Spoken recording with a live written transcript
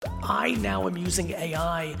I now am using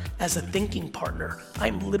AI as a thinking partner.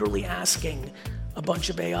 I'm literally asking a bunch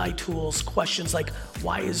of AI tools questions like,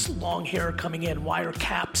 why is long hair coming in? Why are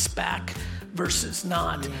caps back versus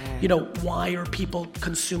not? Why are people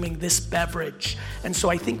consuming this beverage? And so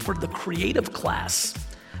I think for the creative class,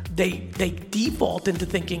 they default into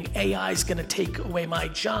thinking AI is going to take away my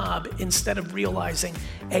job instead of realizing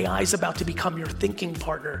AI is about to become your thinking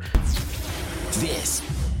partner. This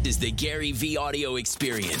is the Gary V Audio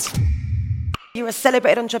Experience. You're a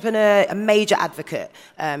celebrated entrepreneur, a major advocate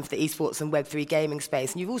for the esports and Web3 gaming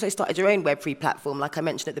space. And you've also started your own Web3 platform, like I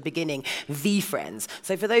mentioned at the beginning, VFriends.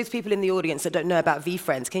 So for those people in the audience that don't know about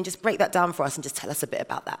VFriends, can you just break that down for us and just tell us a bit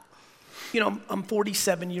about that? I'm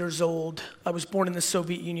 47 years old. I was born in the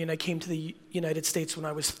Soviet Union. I came to the United States when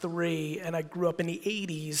I was 3, and I grew up in the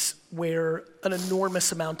 80s where an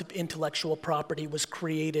enormous amount of intellectual property was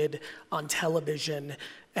created on television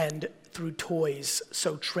and through toys.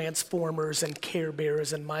 So Transformers and Care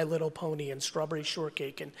Bears and My Little Pony and Strawberry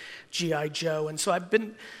Shortcake and G.I. Joe. And so I've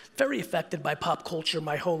been very affected by pop culture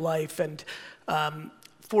my whole life. And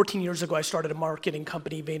 14 years ago, I started a marketing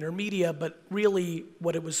company, VaynerMedia, but really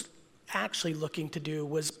what it was actually looking to do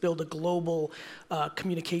was build a global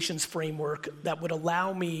communications framework that would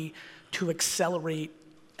allow me to accelerate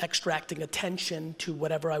extracting attention to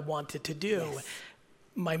whatever I wanted to do. Yes.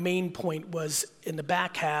 My main point was in the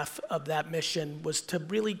back half of that mission was to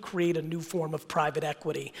really create a new form of private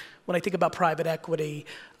equity. When I think about private equity,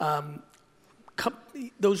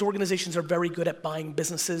 those organizations are very good at buying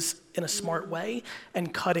businesses in a smart way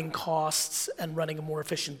and cutting costs and running a more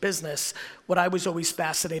efficient business. What I was always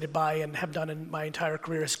fascinated by and have done in my entire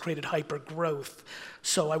career is created hyper growth.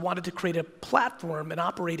 So I wanted to create a platform, an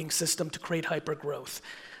operating system to create hyper growth.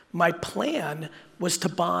 My plan was to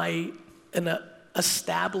buy an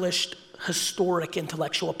established historic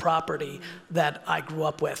intellectual property that I grew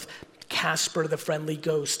up with. Casper the Friendly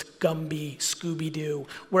Ghost, Gumby, Scooby-Doo.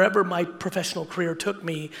 Wherever my professional career took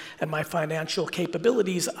me and my financial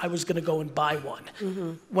capabilities, I was going to go and buy one.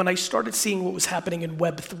 Mm-hmm. When I started seeing what was happening in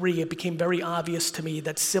Web3, it became very obvious to me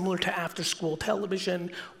that similar to after-school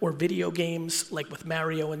television or video games, like with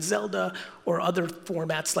Mario and Zelda, or other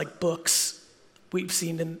formats like books, we've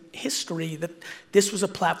seen in history that this was a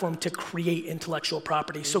platform to create intellectual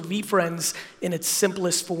property. So VFriends, in its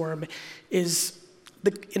simplest form, is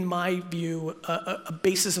in my view, a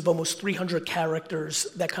basis of almost 300 characters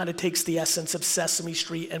that kind of takes the essence of Sesame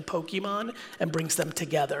Street and Pokemon and brings them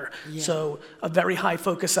together. Yeah. So a very high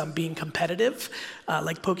focus on being competitive,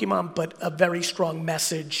 like Pokemon, but a very strong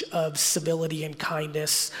message of civility and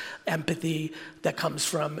kindness, empathy that comes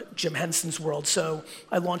from Jim Henson's world. So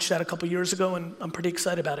I launched that a couple years ago, and I'm pretty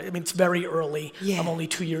excited about it. I mean, it's very early. Yeah. I'm only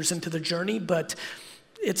 2 years into the journey, but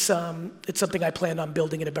it's something I plan on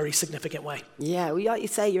building in a very significant way. Yeah, well, like you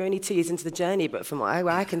say, you're only 2 years into the journey, but from what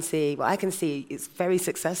I can see, it's very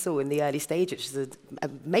successful in the early stages, which is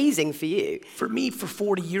amazing for you. For me, for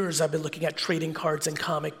 40 years, I've been looking at trading cards and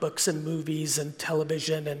comic books and movies and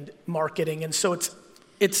television and marketing, and so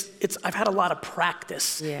I've had a lot of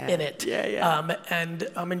practice in it, and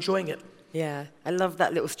I'm enjoying it. Yeah, I love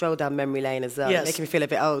that little stroll down memory lane as well. Yes. Making me feel a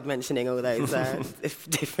bit old mentioning all those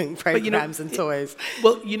different programs and toys.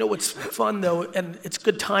 Well, what's fun though, and it's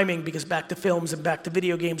good timing because back to films and back to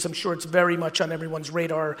video games, I'm sure it's very much on everyone's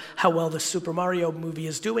radar how well the Super Mario movie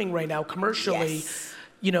is doing right now commercially. Yes.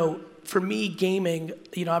 For me, gaming,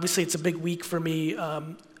 obviously it's a big week for me.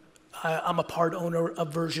 I'm a part owner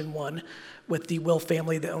of version 1 with the Will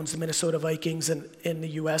family that owns the Minnesota Vikings in the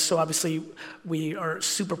US. So obviously we are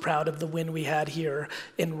super proud of the win we had here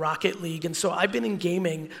in Rocket League. And so I've been in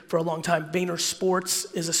gaming for a long time.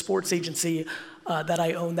 VaynerSports is a sports agency that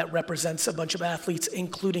I own that represents a bunch of athletes,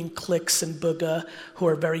 including Clicks and Booga, who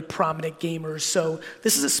are very prominent gamers. So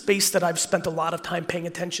this is a space that I've spent a lot of time paying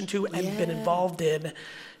attention to and been involved in.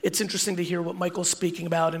 It's interesting to hear what Michael's speaking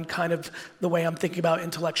about and kind of the way I'm thinking about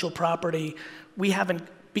intellectual property.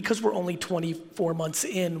 Because we're only 24 months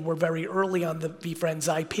in, we're very early on the VFriends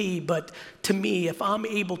IP, but to me, if I'm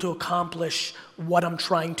able to accomplish what I'm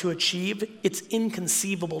trying to achieve, it's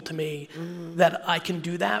inconceivable to me that I can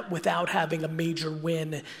do that without having a major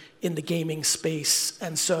win in the gaming space.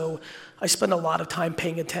 And so I spend a lot of time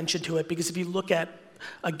paying attention to it because if you look at,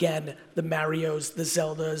 again, the Marios, the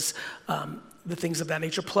Zeldas, the things of that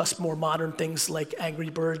nature, plus more modern things like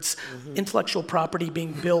Angry Birds. Intellectual property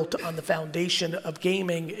being built on the foundation of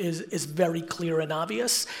gaming is very clear and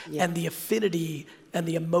obvious, and the affinity and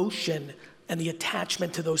the emotion and the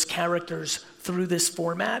attachment to those characters through this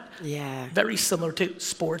format, very similar to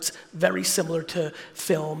sports, very similar to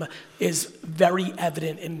film, is very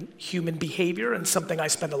evident in human behavior and something I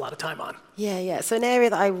spend a lot of time on. Yeah. So an area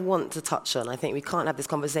that I want to touch on, I think we can't have this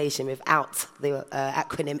conversation without the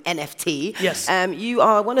acronym NFT. Yes. You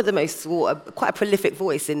are one of the most, quite a prolific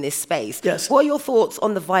voice in this space. Yes. What are your thoughts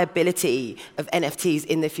on the viability of NFTs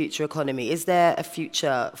in the future economy? Is there a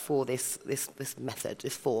future for this method,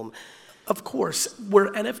 this form? Of course,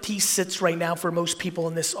 where NFT sits right now for most people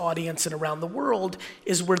in this audience and around the world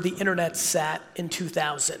is where the internet sat in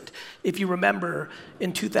 2000. If you remember,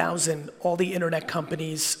 in 2000, all the internet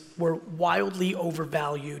companies were wildly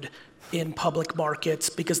overvalued in public markets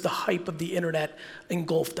because the hype of the internet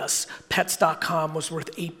engulfed us. Pets.com was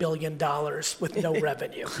worth $8 billion with no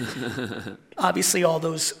revenue. Obviously, all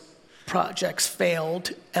those projects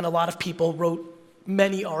failed, and a lot of people wrote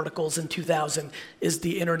many articles in 2000. Is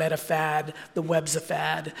the internet a fad? The web's a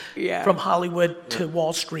fad? From Hollywood to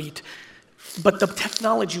Wall Street. But the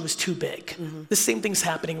technology was too big. The same thing's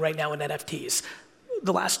happening right now in NFTs.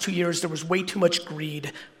 The last 2 years, there was way too much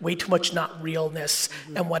greed, way too much not realness.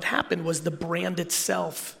 And what happened was the brand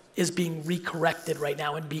itself is being recorrected right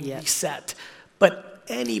now and being reset. But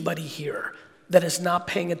anybody here that is not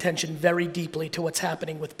paying attention very deeply to what's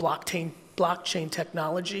happening with blockchain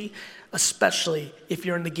technology, especially if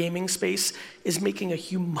you're in the gaming space, is making a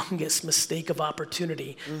humongous mistake of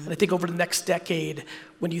opportunity. And I think over the next decade,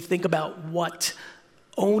 when you think about what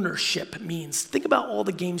ownership means, think about all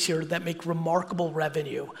the games here that make remarkable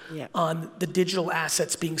revenue on the digital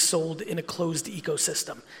assets being sold in a closed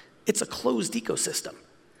ecosystem. It's a closed ecosystem.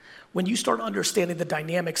 When you start understanding the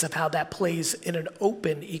dynamics of how that plays in an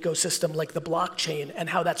open ecosystem like the blockchain and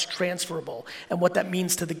how that's transferable and what that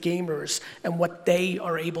means to the gamers and what they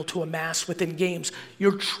are able to amass within games,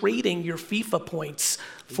 you're trading your FIFA points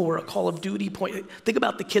for a Call of Duty point. Think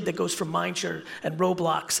about the kid that goes from Mindshare and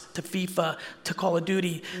Roblox to FIFA to Call of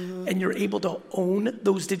Duty, and you're able to own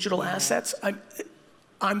those digital assets.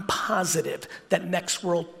 I'm positive that Next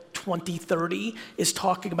World 2030 is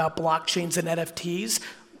talking about blockchains and NFTs.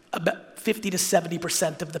 About 50 to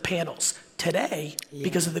 70% of the panels. Today,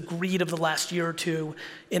 because of the greed of the last year or two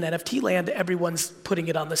in NFT land, everyone's putting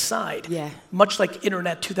it on the side. Much like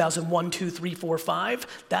Internet 2001, 2, 3, 4,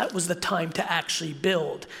 5, that was the time to actually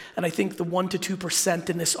build. And I think the 1 to 2%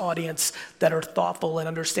 in this audience that are thoughtful and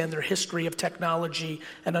understand their history of technology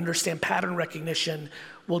and understand pattern recognition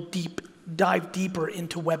will dive deeper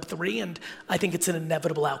into Web3, and I think it's an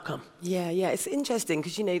inevitable outcome. Yeah, it's interesting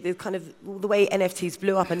because, you know, the way NFTs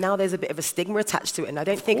blew up, and now there's a bit of a stigma attached to it, and I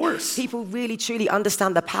don't think people really truly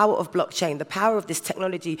understand the power of blockchain, the power of this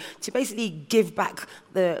technology to basically give back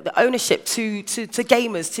the ownership to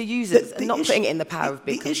gamers, to users, and not putting it in the power of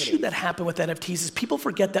big companies. The issue that happened with NFTs is people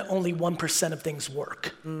forget that only 1% of things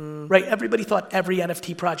work, right? Everybody thought every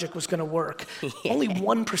NFT project was going to work. Only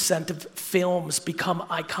 1% of films become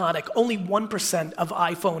iconic. Only 1% of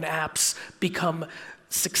iPhone apps become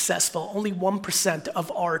successful. Only 1%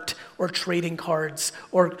 of art or trading cards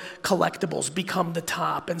or collectibles become the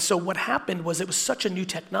top. And so what happened was it was such a new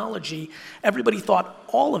technology, everybody thought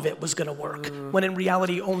all of it was going to work, when in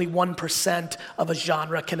reality only 1% of a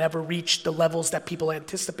genre can ever reach the levels that people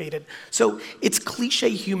anticipated. So it's cliche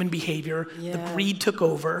human behavior. The greed took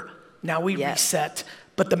over. Now we reset.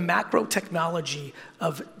 But the macro technology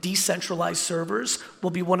of decentralized servers will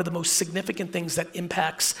be one of the most significant things that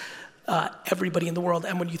impacts everybody in the world.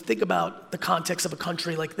 And when you think about the context of a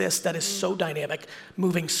country like this that is so dynamic,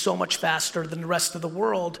 moving so much faster than the rest of the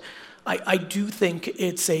world, I do think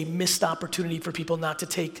it's a missed opportunity for people not to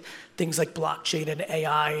take things like blockchain and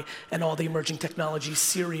AI and all the emerging technologies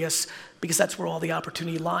serious, because that's where all the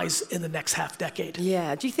opportunity lies in the next half decade.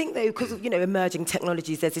 Yeah. Do you think, though, because of, emerging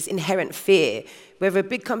technologies, there's this inherent fear, whether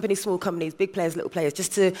big companies, small companies, big players, little players,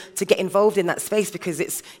 just to get involved in that space because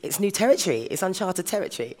it's new territory, it's uncharted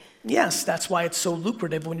territory? Yes, that's why it's so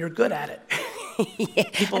lucrative when you're good at it.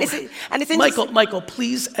 People, and it's Michael,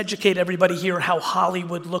 please educate everybody here how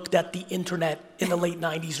Hollywood looked at the internet in the late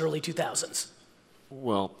 90s, early 2000s.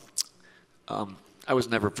 Well, I was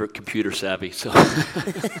never computer savvy, so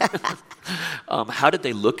how did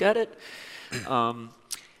they look at it? I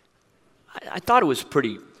thought it was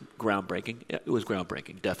pretty groundbreaking. It was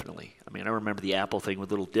groundbreaking, definitely. I mean, I remember the Apple thing with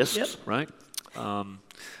little discs, right?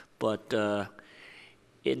 But then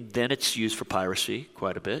it's used for piracy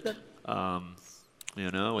quite a bit.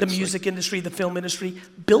 The music industry, the film industry.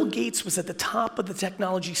 Bill Gates was at the top of the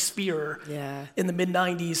technology sphere in the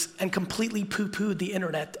mid-90s and completely poo-pooed the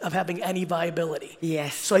internet of having any viability.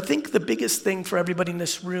 Yes. So I think the biggest thing for everybody in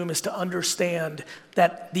this room is to understand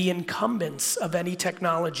that the incumbents of any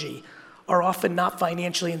technology are often not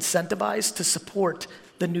financially incentivized to support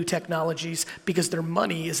the new technologies because their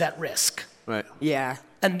money is at risk. Right. Yeah.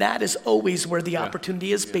 And that is always where the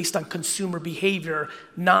opportunity is, based on consumer behavior,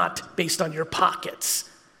 not based on your pockets.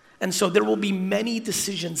 And so there will be many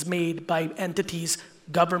decisions made by entities,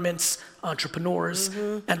 governments, entrepreneurs,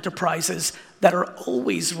 enterprises that are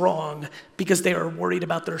always wrong because they are worried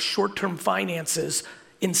about their short-term finances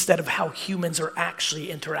instead of how humans are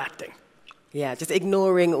actually interacting. Yeah, just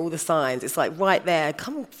ignoring all the signs. It's like right there,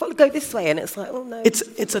 go this way, and it's like, oh no.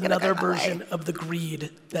 It's another version of the greed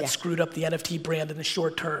that screwed up the NFT brand in the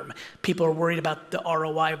short term. People are worried about the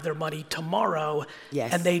ROI of their money tomorrow,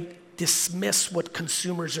 and they dismiss what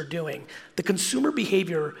consumers are doing. The consumer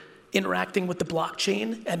behavior interacting with the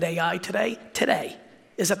blockchain and AI today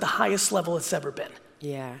is at the highest level it's ever been.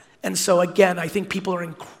 Yeah. And so again, I think people are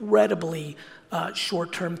incredibly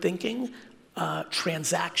short-term thinking,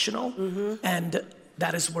 transactional, and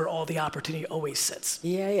that is where all the opportunity always sits.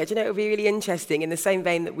 Yeah. Do you know, it would be really interesting. In the same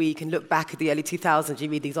vein that we can look back at the early 2000s, you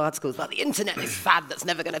read these articles about the internet, this fad that's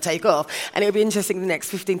never going to take off. And it'll be interesting in the next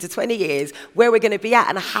 15 to 20 years where we're going to be at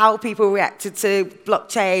and how people reacted to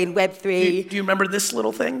blockchain, Web3. Do you remember this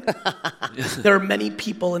little thing? There are many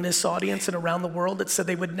people in this audience and around the world that said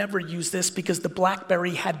they would never use this because the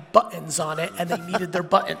BlackBerry had buttons on it and they needed their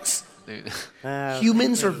buttons.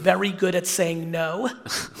 Humans are very good at saying no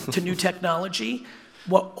to new technology.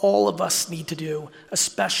 What all of us need to do,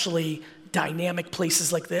 especially dynamic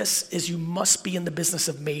places like this, is you must be in the business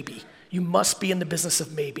of maybe. You must be in the business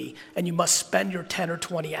of maybe, and you must spend your 10 or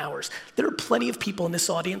 20 hours. There are plenty of people in this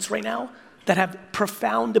audience right now that have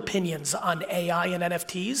profound opinions on AI and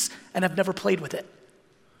NFTs and have never played with it.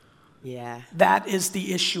 Yeah. That is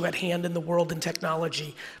the issue at hand in the world in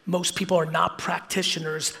technology. Most people are not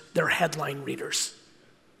practitioners, they're headline readers.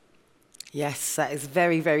 Yes, that is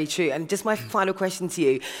very, very true. And just my final question to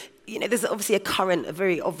you. You know, there's obviously a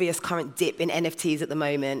very obvious current dip in NFTs at the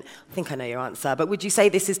moment. I think I know your answer, but would you say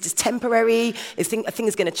this is just temporary? Are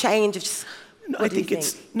things going to change? I think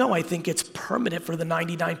it's permanent for the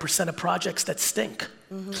 99% of projects that stink.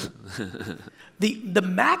 The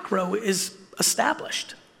macro is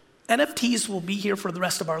established. NFTs will be here for the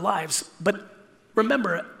rest of our lives, but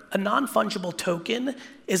remember, a non-fungible token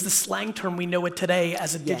is the slang term we know it today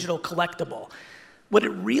as a digital collectible. What it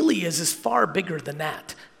really is far bigger than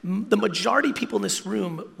that. The majority of people in this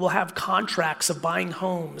room will have contracts of buying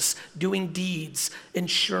homes, doing deeds,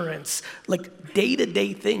 insurance, like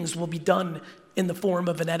day-to-day things will be done in the form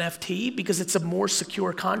of an NFT because it's a more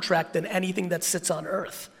secure contract than anything that sits on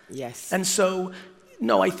Earth. Yes. And so,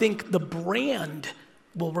 no, I think the brand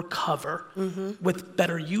will recover with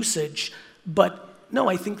better usage, but no,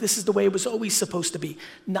 I think this is the way it was always supposed to be.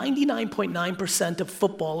 99.9% of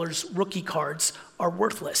footballers' rookie cards are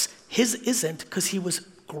worthless. His isn't because he was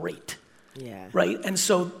great. Yeah. Right? And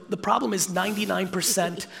so the problem is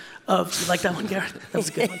 99% of, you like that one, Garrett? That was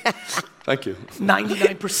a good one. Thank you.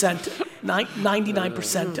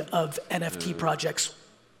 99% of NFT projects,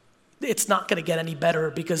 it's not going to get any better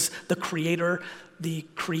because the creator, the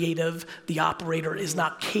creative, the operator is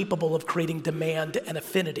not capable of creating demand and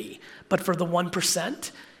affinity. But for the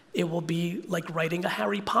 1%, it will be like writing a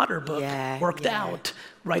Harry Potter book worked out.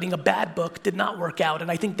 Writing a bad book did not work out.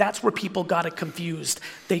 And I think that's where people got it confused.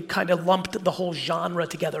 They kind of lumped the whole genre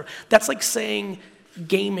together. That's like saying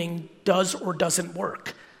gaming does or doesn't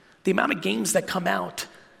work. The amount of games that come out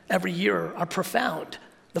every year are profound.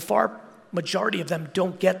 The far majority of them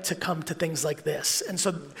don't get to come to things like this. And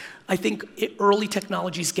so I think early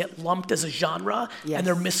technologies get lumped as a genre and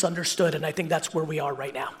they're misunderstood. And I think that's where we are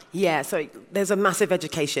right now. Yeah, so there's a massive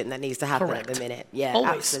education that needs to happen at the minute. Yeah,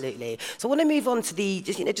 always. Absolutely. So I want to move on to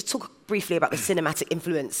just talk briefly about the cinematic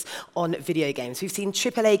influence on video games. We've seen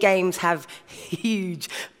AAA games have huge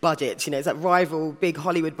budgets, it's like rival big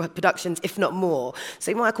Hollywood productions, if not more.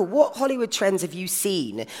 So Michael, what Hollywood trends have you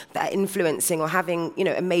seen that are influencing or having,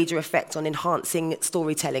 a major effect on enhancing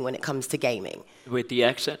storytelling when it comes to gaming? Wait, the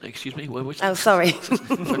accent? Excuse me? Oh, sorry.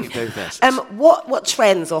 Talking very fast. What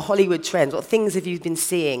trends or Hollywood trends, what things have you been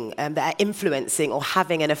seeing that are influencing or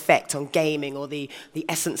having an effect on gaming or the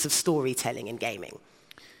essence of storytelling in gaming?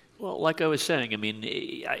 Well, like I was saying,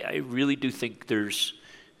 I really do think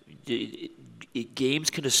games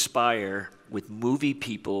can aspire with movie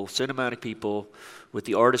people, cinematic people, with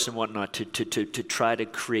the artists and whatnot to try to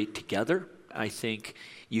create together. I think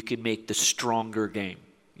you can make the stronger game.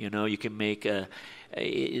 You can make the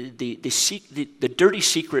dirty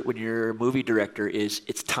secret when you're a movie director is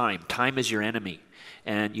it's time. Time is your enemy,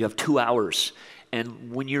 and you have 2 hours.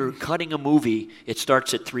 And when you're cutting a movie, it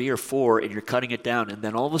starts at 3 or 4, and you're cutting it down. And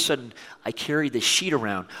then all of a sudden, I carry this sheet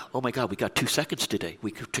around. Oh, my God, we got 2 seconds today.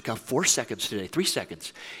 We took out 4 seconds today, 3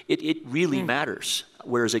 seconds. It really matters.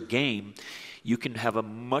 Whereas a game, you can have a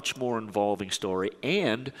much more involving story.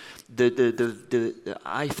 And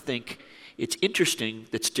I think it's interesting,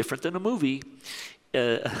 that's different than a movie.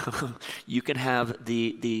 You can have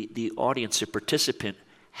the audience, the participant,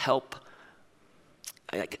 help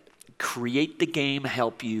create the game,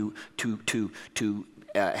 help you to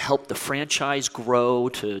help the franchise grow.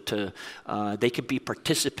 They can be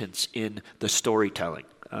participants in the storytelling,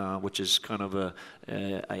 which is kind of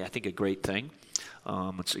I think a great thing.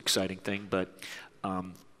 It's an exciting thing, but.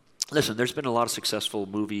 Listen, there's been a lot of successful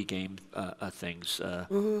movie game things,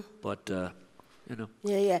 but you know.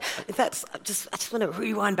 Yeah. In fact, I just want to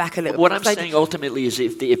rewind back a little. What I'm saying ultimately is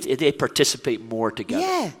if they participate more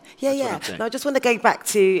together. Yeah. No, I just want to go back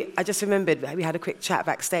to. I just remembered we had a quick chat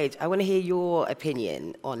backstage. I want to hear your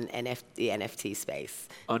opinion on the NFT space.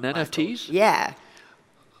 On NFTs? Yeah.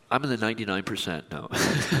 I'm in the 99% now.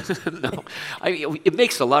 No, it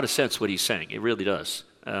makes a lot of sense what he's saying. It really does.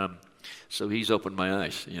 So he's opened my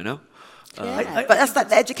eyes, you know? But that's the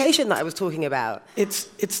education that I was talking about. It's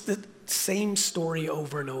the same story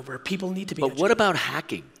over and over. People need to be But educated. what about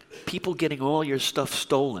hacking? People getting all your stuff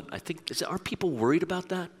stolen. I think, aren't people worried about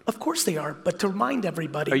that? Of course they are, but to remind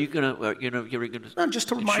everybody. Are you going to, you're going to... No, just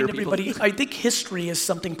to remind everybody, I think history is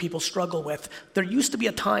something people struggle with. There used to be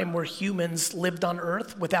a time where humans lived on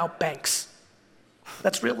Earth without banks.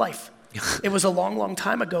 That's real life. It was a long, long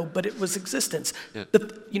time ago, but it was existence. Yeah.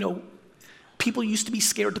 People used to be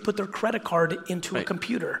scared to put their credit card into a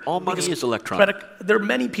computer. All money is electronic. There are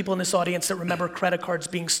many people in this audience that remember credit cards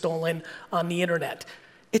being stolen on the internet.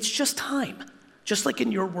 It's just time. Just like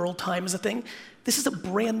in your world, time is a thing. This is a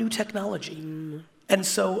brand new technology. And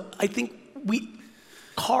so I think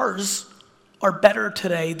cars are better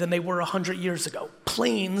today than they were 100 years ago.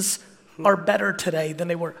 Planes are better today than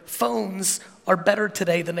they were. Phones are better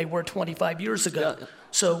today than they were 25 years ago. Yeah.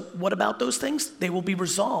 So what about those things? They will be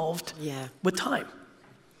resolved with time.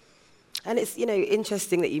 And it's,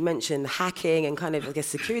 interesting that you mentioned hacking and kind of, I guess,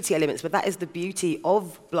 security elements, but that is the beauty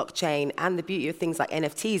of blockchain and the beauty of things like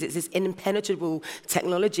NFTs. It's this impenetrable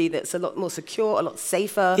technology that's a lot more secure, a lot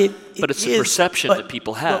safer. But it's the perception that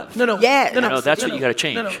people have. No, that's what you got to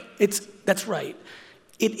change. That's right.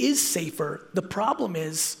 It is safer. The problem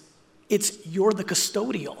is, you're the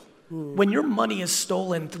custodial. When your money is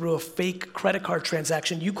stolen through a fake credit card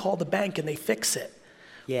transaction, you call the bank and they fix it.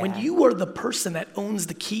 Yeah. When you are the person that owns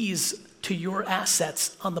the keys to your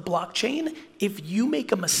assets on the blockchain, if you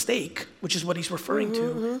make a mistake, which is what he's referring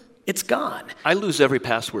to, it's gone. I lose every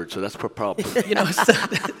password, so that's a problem.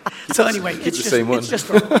 So anyway, it's just early.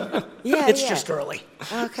 It's just early.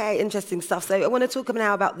 Okay, interesting stuff. So I want to talk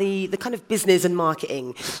now about the kind of business and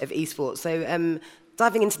marketing of esports. So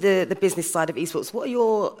diving into the business side of esports, what are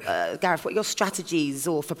your, Gareth, what are your strategies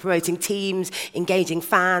for promoting teams, engaging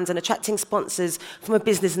fans, and attracting sponsors from a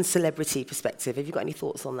business and celebrity perspective? Have you got any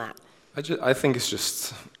thoughts on that? I think it's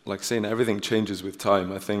just, like saying, everything changes with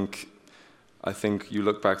time. I think you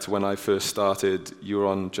look back to when I first started, you were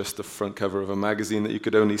on just the front cover of a magazine that you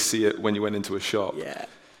could only see it when you went into a shop. Yeah.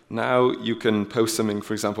 Now you can post something,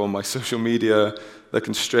 for example, on my social media that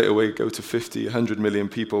can straight away go to 50, 100 million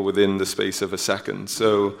people within the space of a second.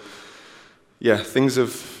 So, yeah, things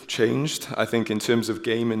have changed. I think in terms of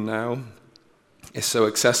gaming now, it's so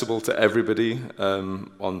accessible to everybody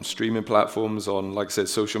on streaming platforms, on, like I said,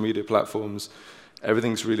 social media platforms.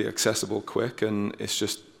 Everything's really accessible quick, and it's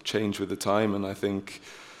just changed with the time. And I think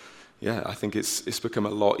it's become a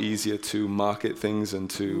lot easier to market things and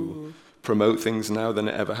to promote things now than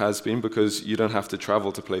it ever has been, because you don't have to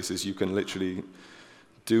travel to places. You can literally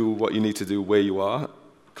do what you need to do where you are,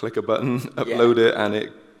 click a button, upload it, and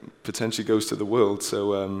it potentially goes to the world.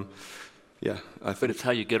 So, I think. But it's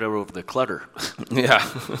how you get over the clutter. Yeah.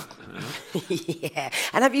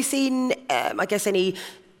 And have you seen, I guess, any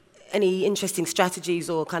interesting strategies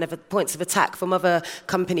or kind of points of attack from other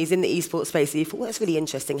companies in the esports space? You thought, well, that's really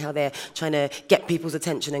interesting how they're trying to get people's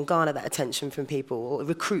attention and garner that attention from people or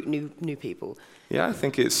recruit new people. Yeah, I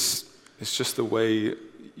think it's just the way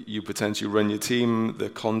you potentially run your team, the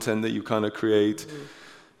content that you kind of create.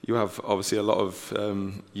 You have obviously a lot of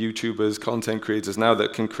YouTubers, content creators now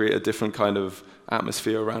that can create a different kind of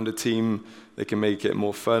atmosphere around a team. They can make it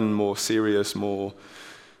more fun, more serious, more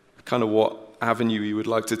kind of what avenue you would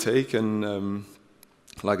like to take. And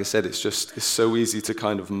like I said, it's so easy to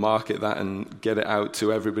kind of market that and get it out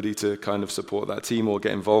to everybody to kind of support that team or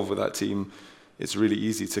get involved with that team. it's really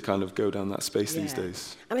easy to kind of go down that space these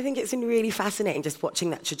days. And I think it's been really fascinating just watching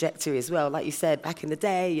that trajectory as well. Like you said, back in the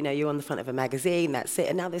day, you know, you're on the front of a magazine, that's it.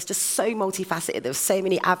 And now there's just so multifaceted. There's so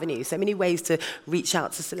many avenues, so many ways to reach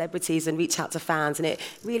out to celebrities and reach out to fans. And it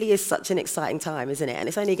really is such an exciting time, isn't it? And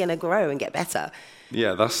it's only going to grow and get better.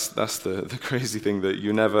 Yeah, that's the crazy thing, that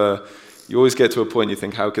you always get to a point you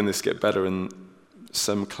think, how can this get better? And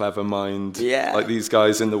some clever mind, like these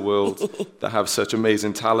guys in the world that have such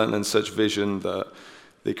amazing talent and such vision, that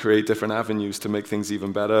they create different avenues to make things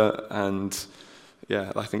even better. And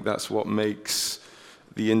yeah, I think that's what makes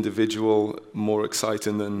the individual more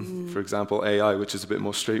exciting than, for example, AI, which is a bit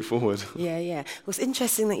more straightforward. Yeah. Well, it's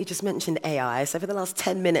interesting that you just mentioned AI. So for the last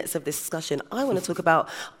 10 minutes of this discussion, I want to talk about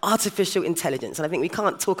artificial intelligence. And I think we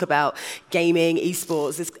can't talk about gaming,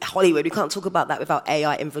 esports, it's Hollywood. We can't talk about that without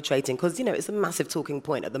AI infiltrating, because, you know, it's a massive talking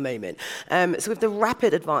point at the moment. So with the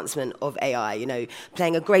rapid advancement of AI, you know,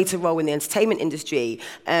 playing a greater role in the entertainment industry,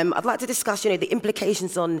 I'd like to discuss, you know, the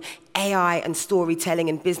implications on AI and storytelling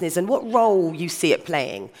and business, and what role you see it playing.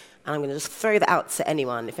 And I'm going to just throw that out to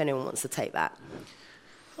anyone, if anyone wants to take that.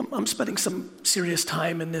 I'm spending some serious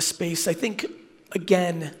time in this space. I think,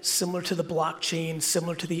 again, similar to the blockchain,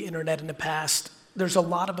 similar to the internet in the past, there's a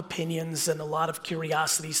lot of opinions and a lot of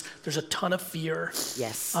curiosities. There's a ton of fear.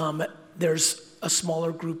 Yes. There's a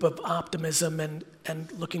smaller group of optimism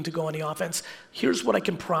and looking to go on the offense. Here's what I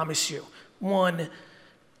can promise you. One,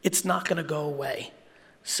 it's not going to go away.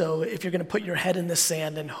 So if you're going to put your head in the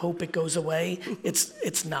sand and hope it goes away,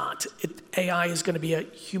 it's not. AI is going to be a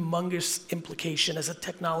humongous implication as a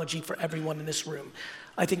technology for everyone in this room.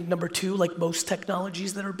 I think number two, like most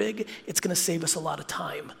technologies that are big, it's going to save us a lot of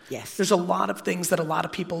time. Yes. There's a lot of things that a lot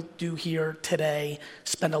of people do here today,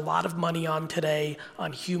 spend a lot of money on today,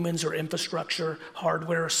 on humans or infrastructure,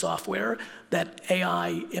 hardware or software, that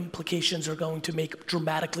AI implications are going to make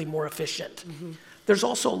dramatically more efficient. Mm-hmm. There's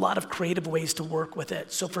also a lot of creative ways to work with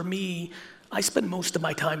it. So for me, I spend most of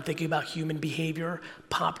my time thinking about human behavior,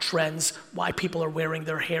 pop trends, why people are wearing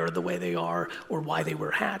their hair the way they are, or why they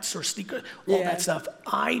wear hats or sneakers, all that stuff.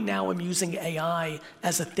 I now am using AI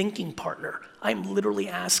as a thinking partner. I'm literally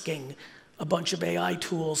asking a bunch of AI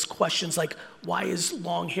tools questions like, why is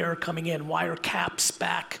long hair coming in? Why are caps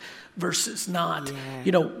back versus not?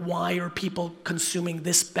 You know, why are people consuming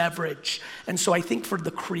this beverage? And so I think for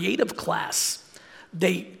the creative class,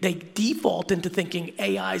 they default into thinking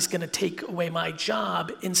AI is going to take away my job,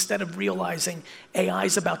 instead of realizing AI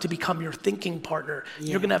is about to become your thinking partner.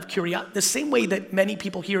 You're going to have curiosity. The same way that many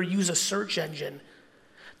people here use a search engine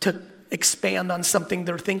to expand on something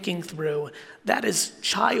they're thinking through, that is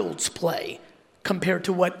child's play compared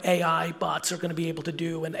to what AI bots are going to be able to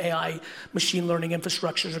do and AI machine learning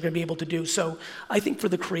infrastructures are going to be able to do. So I think for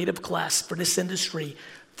the creative class, for this industry,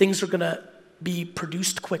 things are going to be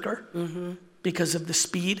produced quicker. Mm-hmm. Because of the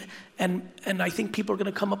speed, and I think people are going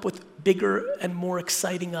to come up with bigger and more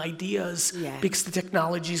exciting ideas because the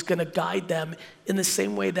technology is going to guide them in the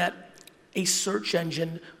same way that a search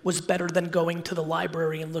engine was better than going to the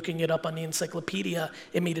library and looking it up on the encyclopedia.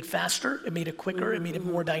 It made it faster, it made it quicker, it made it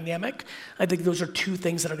more dynamic. I think those are two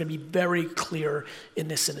things that are going to be very clear in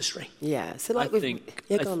this industry. Yeah, so like go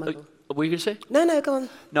on, Michael. What were you going to say? No, go on.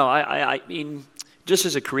 No, I mean, just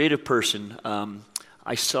as a creative person,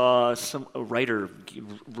 I saw a writer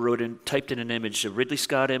typed in an image, a Ridley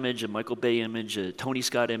Scott image, a Michael Bay image, a Tony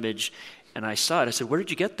Scott image, and I saw it. I said, where did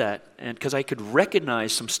you get that? And because I could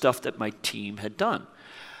recognize some stuff that my team had done.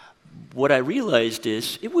 What I realized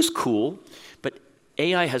is it was cool, but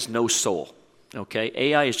AI has no soul, okay?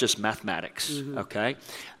 AI is just mathematics, okay?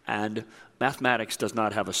 And mathematics does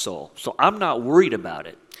not have a soul. So I'm not worried about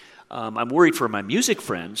it. I'm worried for my music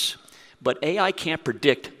friends. But AI can't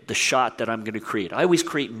predict the shot that I'm going to create. I always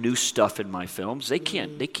create new stuff in my films.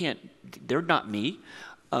 They're not me.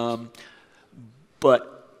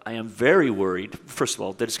 But I am very worried, first of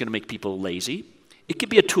all, that it's going to make people lazy. It could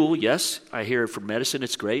be a tool, yes. I hear it for medicine,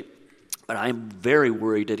 it's great. But I'm very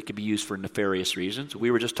worried that it could be used for nefarious reasons.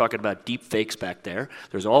 We were just talking about deep fakes back there.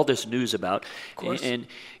 There's all this news about, and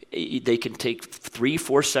they can take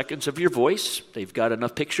 3-4 seconds of your voice. They've got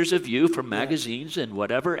enough pictures of you from magazines and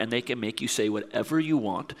whatever, and they can make you say whatever you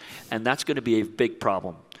want, and that's going to be a big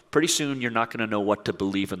problem. Pretty soon, you're not going to know what to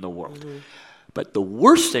believe in the world. Mm-hmm. But the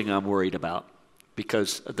worst thing I'm worried about,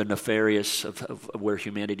 because of the nefarious of where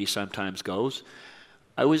humanity sometimes goes,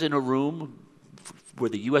 I was in a room where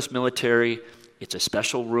the U.S. military, it's a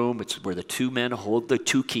special room, it's where the two men hold the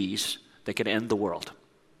two keys that can end the world.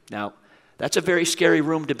 Now, that's a very scary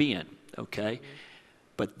room to be in, okay?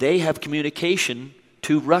 But they have communication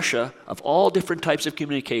to Russia of all different types of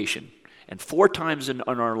communication. And 4 times in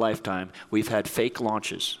our lifetime, we've had fake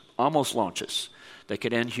launches, almost launches, that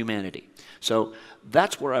could end humanity. So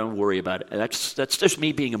that's where I worry about it. That's just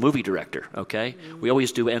me being a movie director, okay? We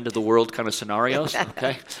always do end of the world kind of scenarios,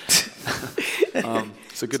 okay?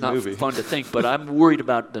 It's a good not movie. Fun to think, but I'm worried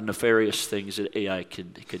about the nefarious things that AI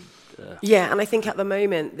could Yeah, and I think at the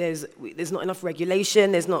moment there's not enough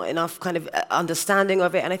regulation, there's not enough kind of understanding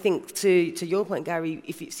of it, and I think to your point, Gary,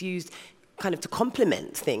 if it's used kind of to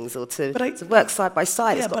complement things or to work side by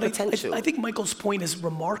side, it's got potential. I think Michael's point is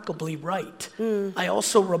remarkably right. I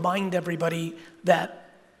also remind everybody that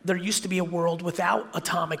there used to be a world without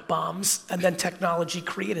atomic bombs, and then technology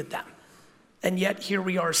created them. And yet here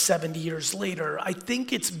we are 70 years later. I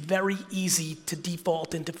think it's very easy to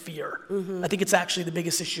default into fear. I think it's actually the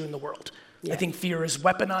biggest issue in the world. I think fear is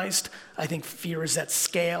weaponized. I think fear is at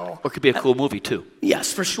scale. Or it could be a cool movie, too.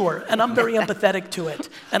 Yes, for sure. And I'm very empathetic to it.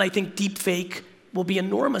 And I think deepfake will be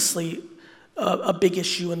enormously a big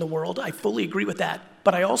issue in the world. I fully agree with that.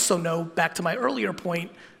 But I also know, back to my earlier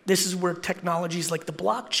point, this is where technologies like the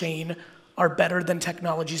blockchain are better than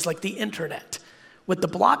technologies like the internet. With the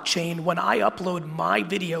blockchain, when I upload my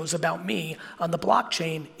videos about me on the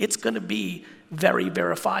blockchain, it's going to be very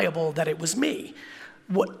verifiable that it was me.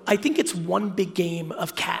 I think it's one big game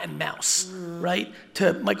of cat and mouse, right?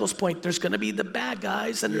 To Michael's point, there's going to be the bad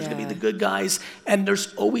guys and there's going to be the good guys, and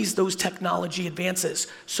there's always those technology advances.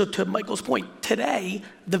 So to Michael's point, today,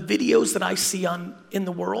 the videos that I see in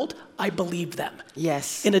the world, I believe them.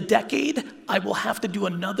 Yes. In a decade, I will have to do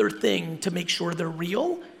another thing to make sure they're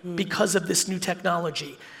real because of this new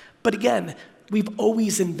technology. But again, we've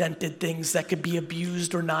always invented things that could be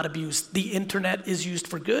abused or not abused. The internet is used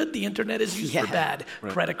for good. The internet is used for bad.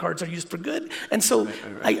 Right. Credit cards are used for good. And so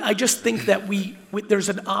I just think that there's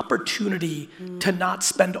an opportunity to not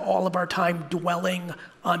spend all of our time dwelling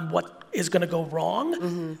on what is going to go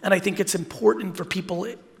wrong. And I think it's important for people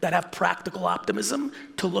that have practical optimism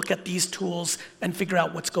to look at these tools and figure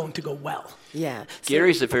out what's going to go well. Yeah.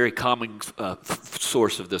 Gary's a very common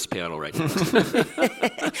source of this panel right now.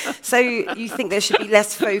 So you think there should be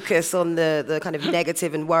less focus on the kind of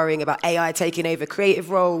negative and worrying about AI taking over creative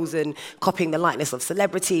roles and copying the likeness of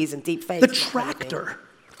celebrities and deepfakes? The tractor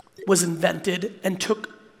was invented and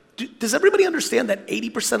took... Does everybody understand that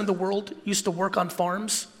 80% of the world used to work on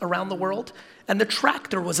farms around the world? And the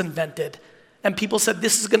tractor was invented. And people said,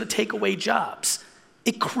 this is going to take away jobs.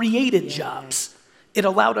 It created jobs. It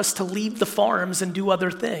allowed us to leave the farms and do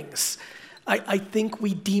other things. I think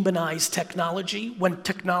we demonize technology when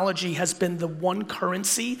technology has been the one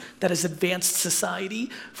currency that has advanced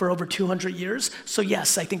society for over 200 years. So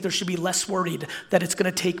yes, I think there should be less worried that it's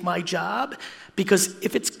going to take my job, because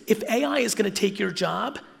if AI is going to take your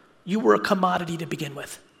job, you were a commodity to begin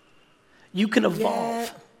with. You can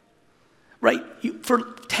evolve. Right?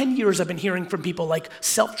 For 10 years, I've been hearing from people like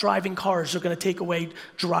self-driving cars are going to take away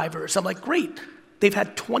drivers. I'm like, great. They've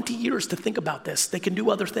had 20 years to think about this. They can do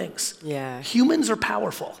other things. Yeah. Humans are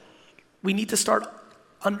powerful. We need to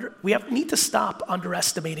need to stop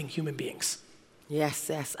underestimating human beings. Yes,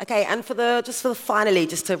 yes. Okay, and finally,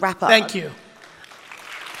 just to wrap up. Thank you.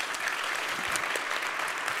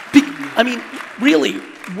 I mean, really,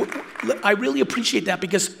 I really appreciate that,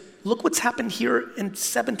 because look what's happened here in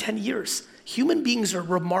 7-10 years. Human beings are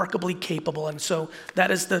remarkably capable, and so that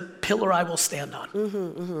is the pillar I will stand on.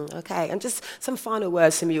 Okay, and just some final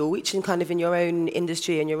words from you, each kind of in your own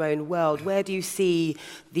industry and your own world. Where do you see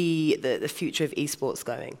the future of esports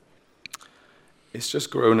going? It's just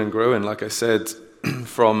grown and growing. Like I said,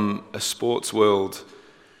 from a sports world,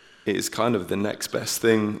 it is kind of the next best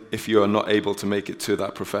thing if you are not able to make it to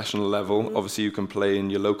that professional level. Obviously, you can play in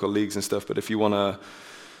your local leagues and stuff, but if you want to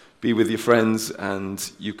be with your friends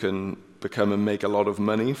and you can become and make a lot of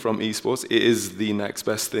money from esports, it is the next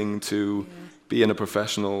best thing to being a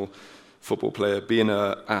professional football player, being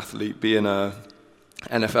an athlete, being an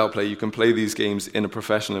NFL player. You can play these games in a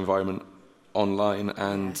professional environment online,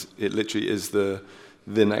 and it literally is the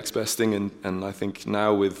next best thing. And I think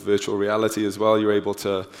now with virtual reality as well, you're able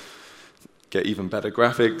to get even better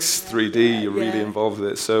graphics, 3D, you're really involved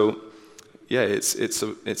with it. So yeah, it's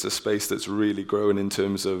a space that's really growing in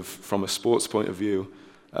terms of, from a sports point of view,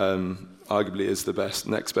 arguably is the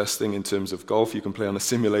next best thing in terms of golf. You can play on a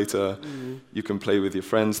simulator, you can play with your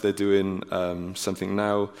friends. They're doing something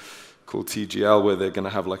now called TGL, where they're going to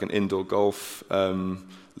have like an indoor golf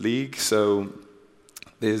league. So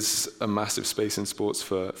there's a massive space in sports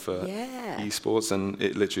for esports, and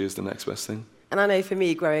it literally is the next best thing. And I know for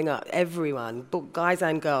me, growing up, everyone, guys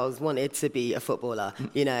and girls, wanted to be a footballer,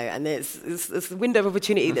 you know, and it's a window of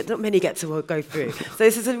opportunity that not many get to go through. So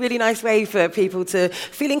this is a really nice way for people to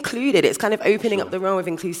feel included. It's kind of opening up the realm of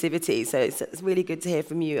inclusivity. So it's really good to hear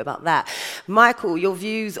from you about that. Michael, your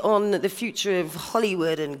views on the future of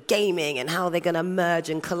Hollywood and gaming and how they're going to merge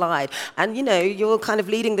and collide. And, you know, you're kind of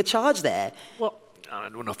leading the charge there. Well, I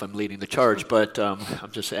don't know if I'm leading the charge, but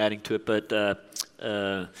I'm just adding to it. But,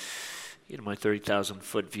 you know, my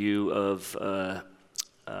 30,000-foot view of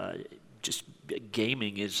just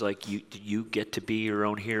gaming is like you get to be your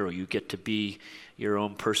own hero. You get to be your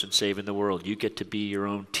own person saving the world. You get to be your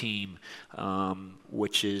own team,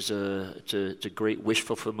 which is it's a great wish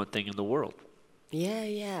fulfillment thing in the world.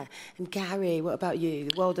 Yeah. And Gary, what about you?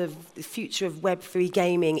 The future of Web3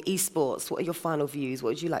 gaming, esports, what are your final views? What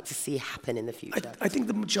would you like to see happen in the future? I think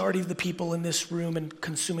the majority of the people in this room and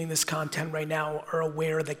consuming this content right now are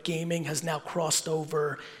aware that gaming has now crossed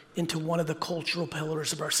over into one of the cultural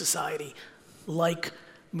pillars of our society, like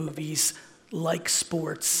movies, like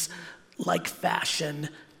sports, like fashion.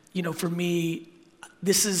 You know, for me,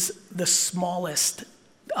 this is the smallest.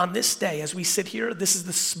 On this day, as we sit here, this is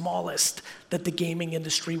the smallest that the gaming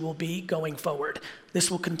industry will be going forward. This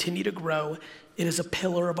will continue to grow. It is a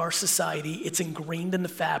pillar of our society. It's ingrained in the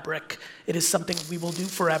fabric. It is something we will do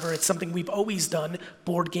forever. It's something we've always done.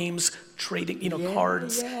 Board games, trading,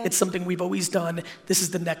 cards. Yeah. It's something we've always done. This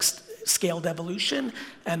is the next scaled evolution,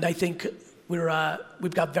 and I think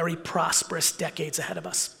we've got very prosperous decades ahead of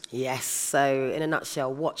us. Yes, so in a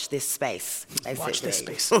nutshell, watch this space. Basically. Watch this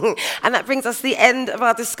space. And that brings us to the end of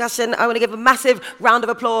our discussion. I want to give a massive round of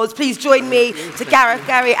applause. Please join me to Gareth,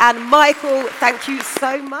 Gary, and Michael. Thank you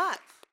so much.